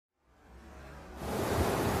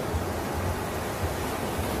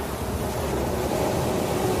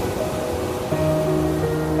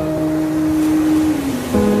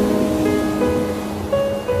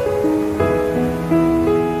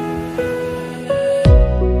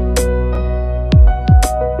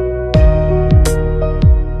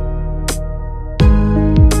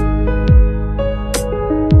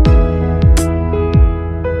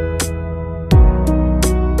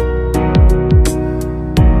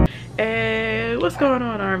What's going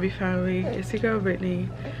on, R&B family? It's your girl Britney,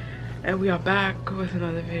 and we are back with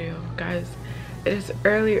another video. Guys, it is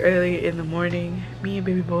early in the morning. Me and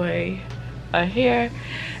baby boy are here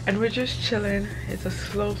and we're just chilling. It's a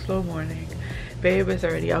slow morning. Babe is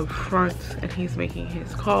already out front and he's making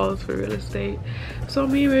his calls for real estate, so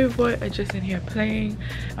me and baby boy are just in here playing.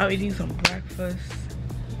 I'm eating some breakfast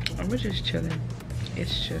and we're just chilling.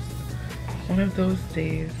 It's just one of those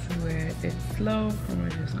days where it's slow and we're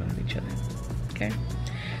just gonna be chilling. Okay,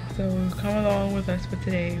 so come along with us for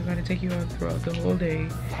today. We're gonna take you on throughout the whole day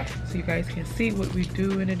so you guys can see what we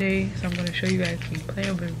do in a day. So I'm gonna show you guys me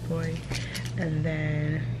playing with baby boy, and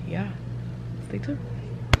then yeah, stay tuned.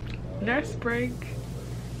 Nurse break.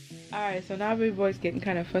 Alright, so now baby boy's getting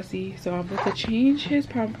kind of fussy, so I'm about to change his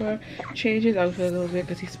pamper, change his outfit a little bit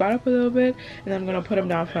because he spot up a little bit, and I'm gonna put him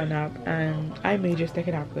down for a nap. And I may just take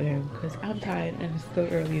a nap with him because I'm tired and it's still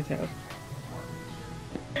early as hell.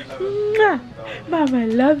 Mwah! Mama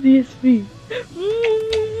love these feet.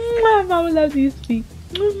 Mwah! Mama love these feet.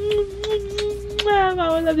 Mwah!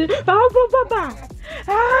 Mama love these. Oh, papa!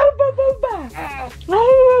 Oh,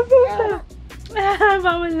 papa!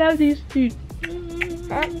 Mama love these feet.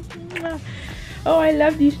 Oh, I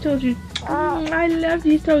love these toesies. I love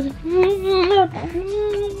these toesies.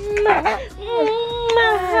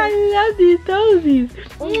 I love these toesies.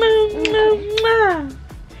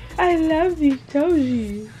 I love these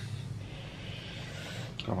toesies.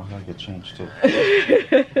 Come on, I get changed too.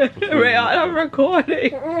 Rayon, I'm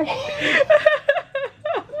recording.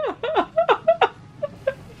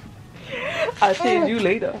 I'll change you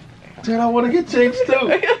later. Dude, I want to get changed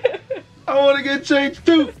too. I want to get changed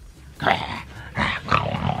too.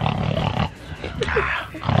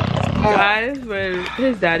 Guys, when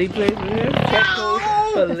his daddy plays with him, Cat goes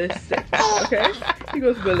ballistic. Okay? He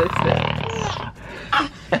goes ballistic.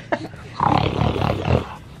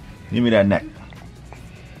 Give me that neck.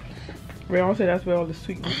 Rayon said that's where all the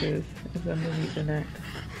sweetness is underneath the neck.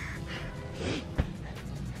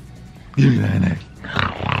 Give me that neck.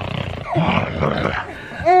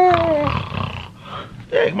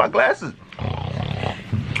 Dang, my glasses.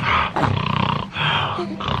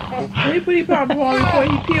 He put his pamper on before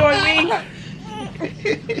he pee on me.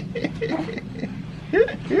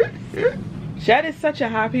 Chad is such a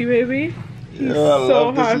happy baby. He's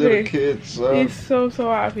so happy. Little kid, son. He's so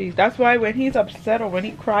happy. That's why when he's upset or when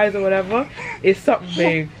he cries or whatever, it's something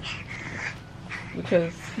big.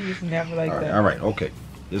 Because he's never like that. All right, okay.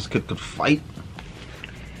 This kid could fight.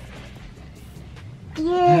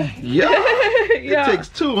 Yeah. Yeah. It takes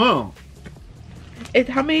two, huh?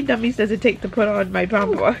 How many dummies does it take to put on my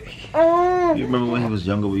pamper? You remember when he was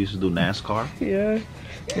younger, we used to do NASCAR? Yeah.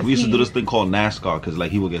 We used to do this thing called NASCAR because like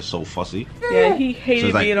he would get so fussy. Yeah, he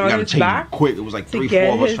hated being on his back. Quick. It was like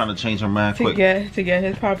 3-4 of us trying to change her man quick. To get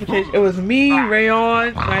his pamper changed. It was me,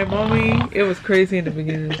 Rayon, my mommy. It was crazy in the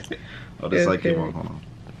beginning. Oh, this light came on. Hold on.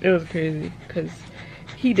 It was crazy because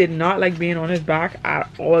he did not like being on his back at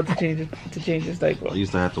all to change his diaper. I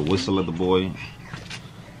used to have to whistle at the boy.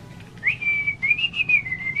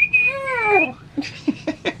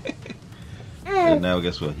 And now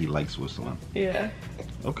guess what? He likes whistling. Yeah.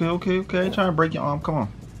 Okay. I ain't trying to break your arm. Come on.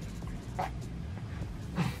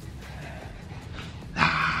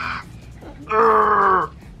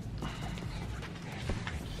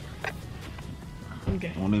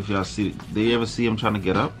 Okay. I wonder if y'all see. Did you ever see him trying to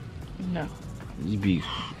get up? No. He'd be.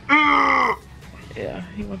 Yeah,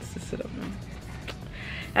 he wants to sit up now.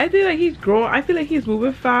 I feel like he's growing. I feel like he's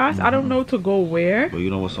moving fast. I don't know to go where. But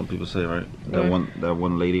you know what some people say, right? That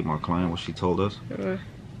one lady, my client, what she told us.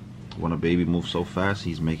 When a baby moves so fast,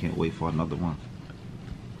 he's making it wait for another one.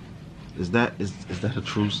 Is that a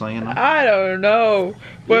true saying? I don't know.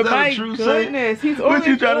 But my goodness, he's only what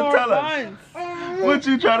you trying to 4 tell months. us? What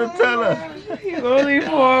you trying to tell us? He's only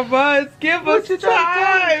 4 months. Give us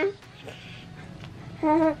time.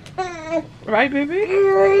 Right, baby?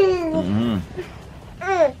 Mm-hmm.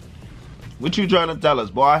 What you trying to tell us,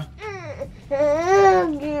 boy?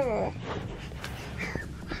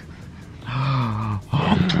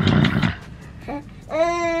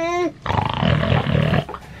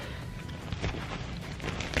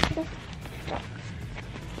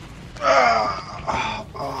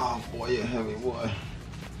 Oh boy, you're heavy, boy.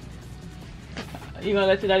 You gonna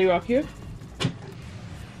let your daddy rock here?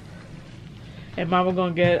 And mama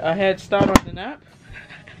gonna get a head start on the nap?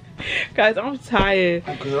 Guys, I'm tired.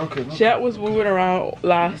 Okay. Jet was moving around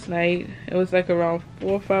last night. It was like around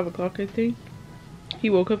 4 or 5 o'clock, I think. He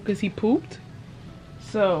woke up because he pooped.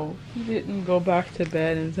 So he didn't go back to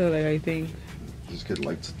bed until like I think. This kid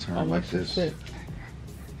likes to turn like this.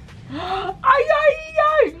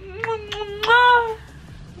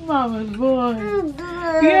 mama's boy.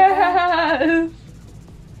 Yes.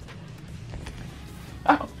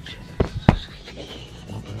 Oh.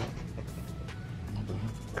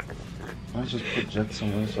 I just put Jet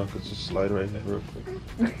somewhere so I could just slide right there real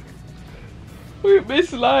quick. We miss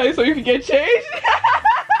slide so you can get changed.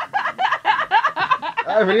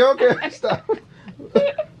 Alright, video, okay, stop.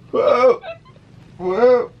 Whoa.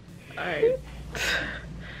 Whoa. Alright.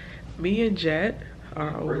 Me and Jet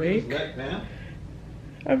are awake.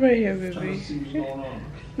 I'm right here, baby. Trying to see what's going on.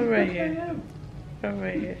 I'm right here. I'm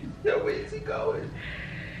right here. Yo, where's he going?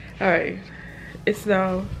 Alright. It's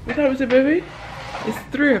now, what time is it, baby? It's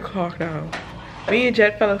 3 o'clock now. Me and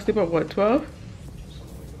Jet fell asleep at what, 12?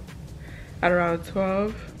 At around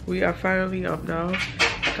 12. We are finally up now.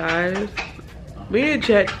 Guys, me and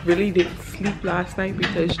Jet really didn't sleep last night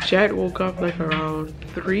because Jet woke up like around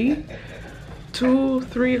 3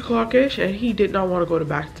 o'clock-ish, and he did not want to go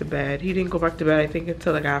back to bed. He didn't go back to bed, I think,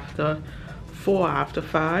 until like after 4, after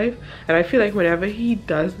 5. And I feel like whenever he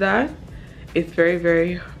does that, it's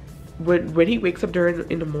very, when he wakes up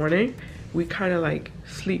in the morning, we kind of like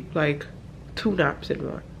sleep like 2 naps in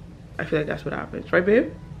one. I feel like that's what happens, right,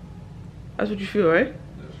 babe? That's what you feel, right?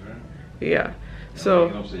 That's right. Yeah. So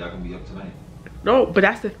y'all can be up tonight. no, but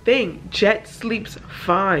that's the thing. Jet sleeps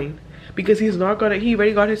fine because he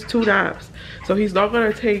already got his 2 naps. So he's not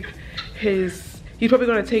gonna take he's probably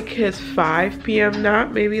gonna take his 5 p.m.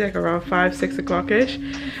 nap, maybe like around 5, 6 o'clock-ish,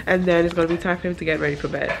 and then it's gonna be time for him to get ready for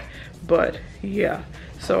bed. But yeah,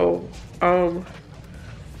 so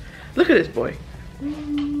look at this boy.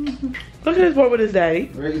 Look at this boy with his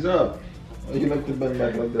daddy. Raise up. Oh, you left the button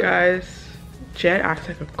back like that. Guys, Jet acts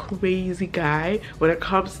like a crazy guy when it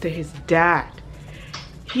comes to his dad.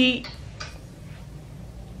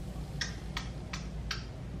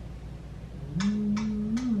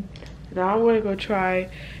 Now I'm gonna go try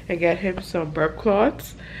and get him some burp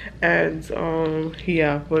cloths, and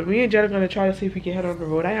yeah. But me and Jet are gonna try to see if we can head on the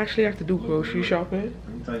road. I actually have to do grocery shopping.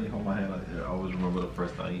 Let me tell you, hold my hand like that. I always remember the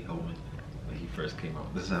first time he held me when he first came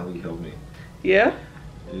out. This is how he held me. Yeah.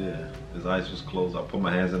 Yeah. His eyes was closed. I put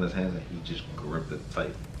my hands in his hands and he just gripped it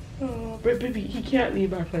tight. Oh, but baby, he can't lean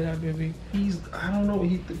back like that, baby. I don't know.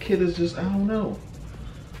 The kid is just, I don't know.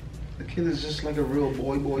 The kid is just like a real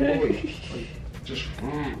boy. Like, just.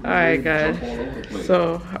 Alright, guys.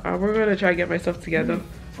 So we're gonna try to get myself together.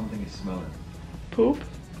 Something is smelling. Poop.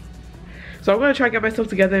 So I'm gonna try to get myself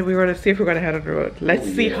together and we're gonna see if we're gonna head on the road. Let's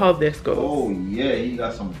see how this goes. Oh yeah, he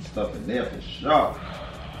got some stuff in there for sure.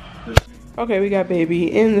 Okay, we got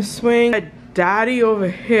baby in the swing. Daddy over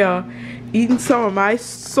here eating some of my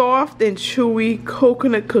soft and chewy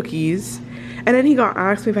coconut cookies. And then he gonna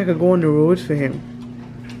ask me if I could go on the road for him.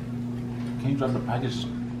 Can you drop the package to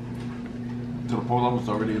the post office? It's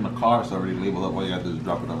already in the car, it's already labeled up. All you gotta do is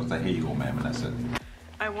drop it off and say, here you go, ma'am, and that's it.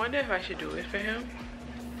 I wonder if I should do it for him.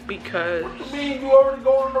 Because What do you mean? You already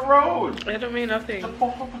go on the road. it don't mean nothing. The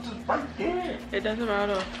post office is right there. It doesn't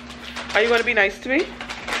matter. Are you gonna be nice to me?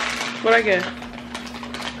 What I get?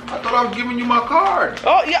 I thought I was giving you my card.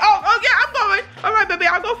 Oh yeah, oh yeah, I'm going. Alright, baby,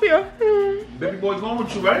 I'll go for you. Baby boy's going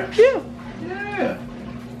with you, right? Yeah. Yeah.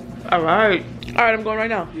 Alright. Alright, I'm going right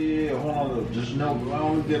now. Yeah, hold on though. Just know, I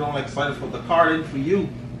don't get all excited for the card ain't for you.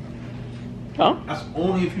 Huh? That's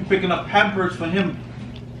only if you're picking up Pampers for him.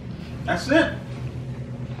 That's it.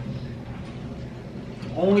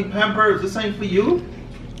 Only Pampers. This ain't for you.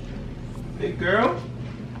 Big girl.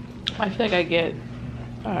 I feel like I get.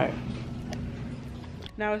 Alright.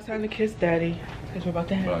 Now it's time to kiss daddy. Because we're about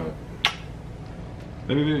to head out.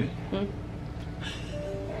 Baby. Hmm?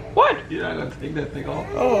 What? You're not gonna take that thing off.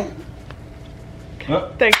 Oh.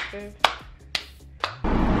 Huh? Thanks, babe.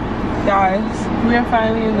 Guys, we are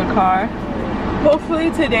finally in the car.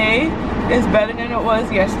 Hopefully today is better than it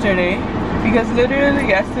was yesterday. Because literally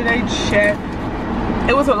yesterday,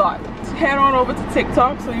 it was a lot. Head on over to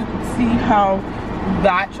TikTok so you can see how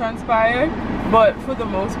that transpired. But for the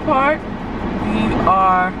most part, we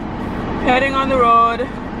are heading on the road.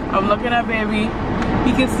 I'm looking at baby.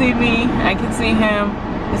 He can see me, I can see him.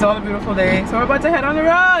 It's all a beautiful day. So we're about to head on the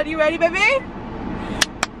road. You ready, baby?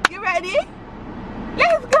 You ready?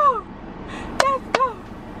 Let's go. Let's go.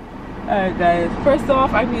 Alright guys, first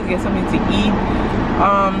off, I need to get something to eat.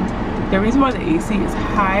 The reason why the AC is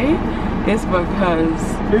high is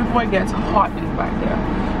because baby boy gets hot in back there.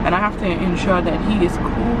 And I have to ensure that he is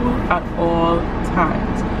cool at all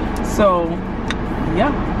times. So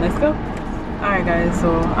yeah, let's go. Alright guys,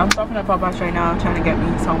 so I'm stopping at Popeyes right now trying to get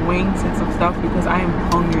me some wings and some stuff because I am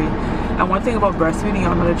hungry. And one thing about breastfeeding,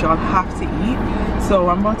 I know that y'all have to eat. So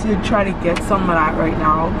I'm about to try to get some of that right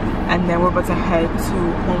now. And then we're about to head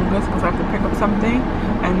to Home Goods because I have to pick up something.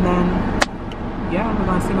 And then yeah, we're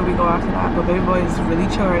gonna see where we go after that. But baby boy is really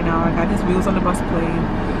chill right now. I got his wheels on the bus plane,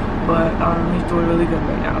 but he's doing really good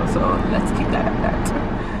right now, so let's keep that at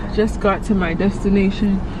that. Just got to my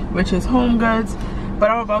destination, which is Home Goods,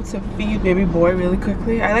 but I'm about to feed baby boy really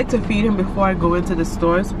quickly. I like to feed him before I go into the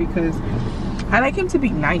stores because I like him to be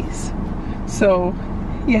nice. So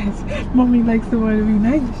yes, mommy likes the one to be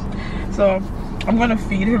nice. So I'm gonna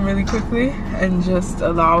feed him really quickly and just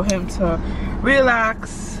allow him to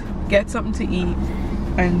relax, get something to eat,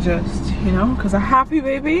 and just, you know, because a happy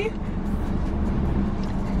baby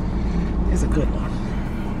is a good one.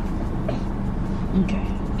 Okay.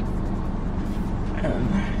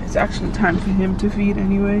 It's actually time for him to feed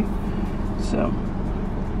anyway, so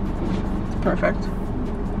it's perfect.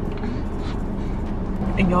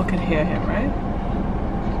 And y'all can hear him, right?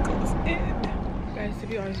 He goes in. Guys, to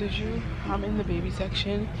be honest with you, I'm in the baby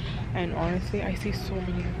section, and honestly, I see so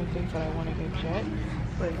many different things that I want to give Jet,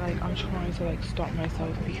 but like I'm trying to like stop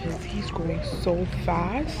myself because he's growing so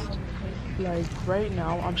fast. Like right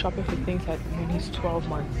now, I'm shopping for things that when he's 12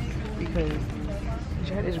 months because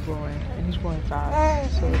Jet is growing and he's growing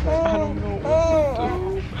fast. So it's like I don't know what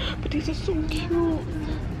to do. But these are so cute.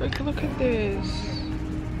 Like look at this.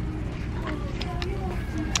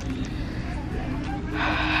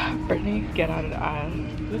 Britney, get out of the aisle.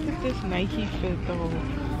 Look at this Nike fit though.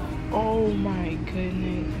 Oh my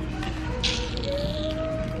goodness.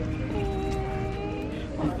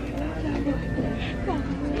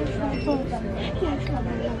 Yes,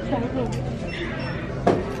 Mama loves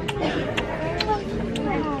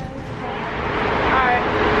Alright,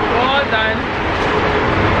 we're all done.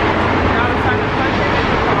 Now it's time to punch in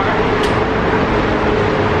the car.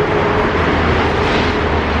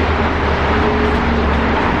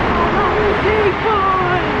 Oh, big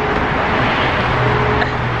boy!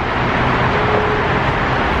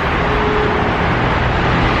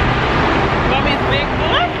 Mommy's big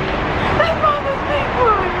boy? That's Mama's big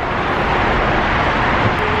boy!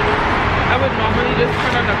 I would normally just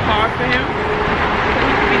turn on the car for him so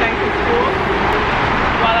he could be nice and cool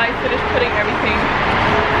while I finish putting everything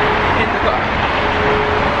in the car.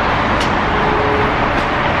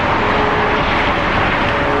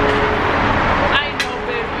 I know,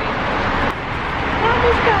 baby.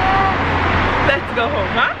 Mommy's back. Let's go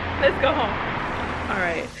home, huh? Let's go home.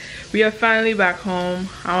 Alright, we are finally back home.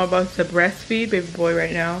 I'm about to breastfeed baby boy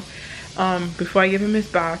right now. Before I give him his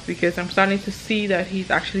bath because I'm starting to see that he's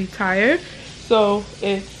actually tired. So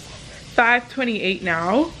it's 5:28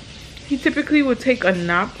 now. He typically would take a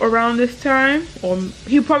nap around this time, or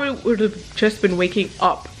he probably would have just been waking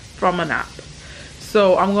up from a nap.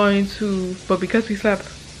 So I'm going to, but because we slept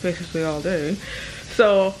basically all day,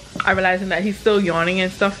 so I'm realizing that he's still yawning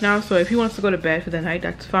and stuff now. So if he wants to go to bed for the night,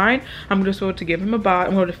 that's fine. I'm just going to give him a bath.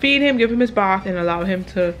 I'm going to feed him, give him his bath, and allow him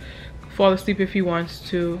to fall asleep if he wants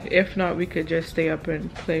to. If not, we could just stay up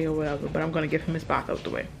and play or whatever, but I'm gonna give him his bath out the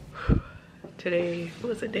way. Today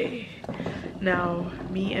was a day. Now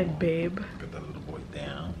me and babe, Put that little boy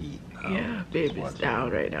down. yeah, babe is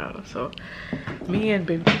down right now, so me and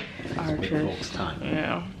babe are just,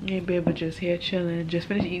 yeah, me and babe are just here chilling, just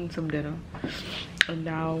finished eating some dinner, and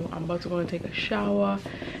now I'm about to go and take a shower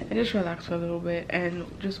and just relax for a little bit and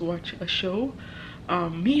just watch a show.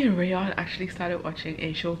 Me and Rayon actually started watching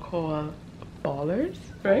a show called Ballers,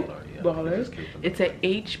 right? Ballers. It's an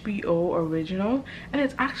HBO original, and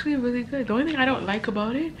it's actually really good. The only thing I don't like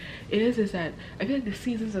about it is that I feel like the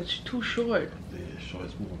seasons are too short. The show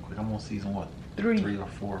is moving quick. I'm on season what? 3 or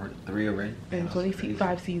 4, 3 already. And it's only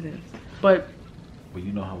 5 seasons. But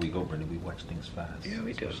you know how we go, Britney. We watch things fast. Yeah,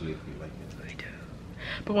 we do. Especially if we like it. We do.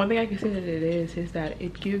 But one thing I can say that it is that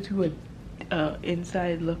it gives you a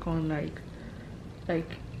inside look on like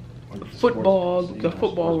football, the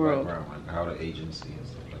football world, like how the agency and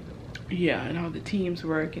stuff like that. Yeah, and how the teams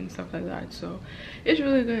work and stuff like that. So it's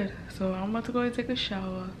really good. So I'm about to go and take a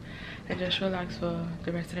shower and just relax for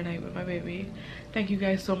the rest of the night with my baby. Thank you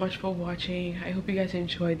guys so much for watching. I hope you guys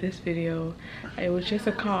enjoyed this video. It was just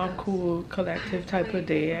a calm, cool, collective type of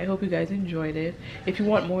day. I hope you guys enjoyed it. If you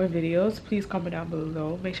want more videos, please comment down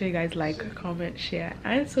below. Make sure you guys like, comment, share,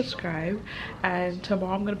 and subscribe. And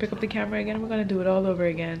tomorrow I'm gonna pick up the camera again and we're gonna do it all over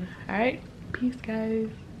again. All right, peace guys.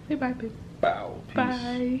 Say bye, babe. Bow. Peace.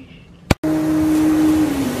 Bye.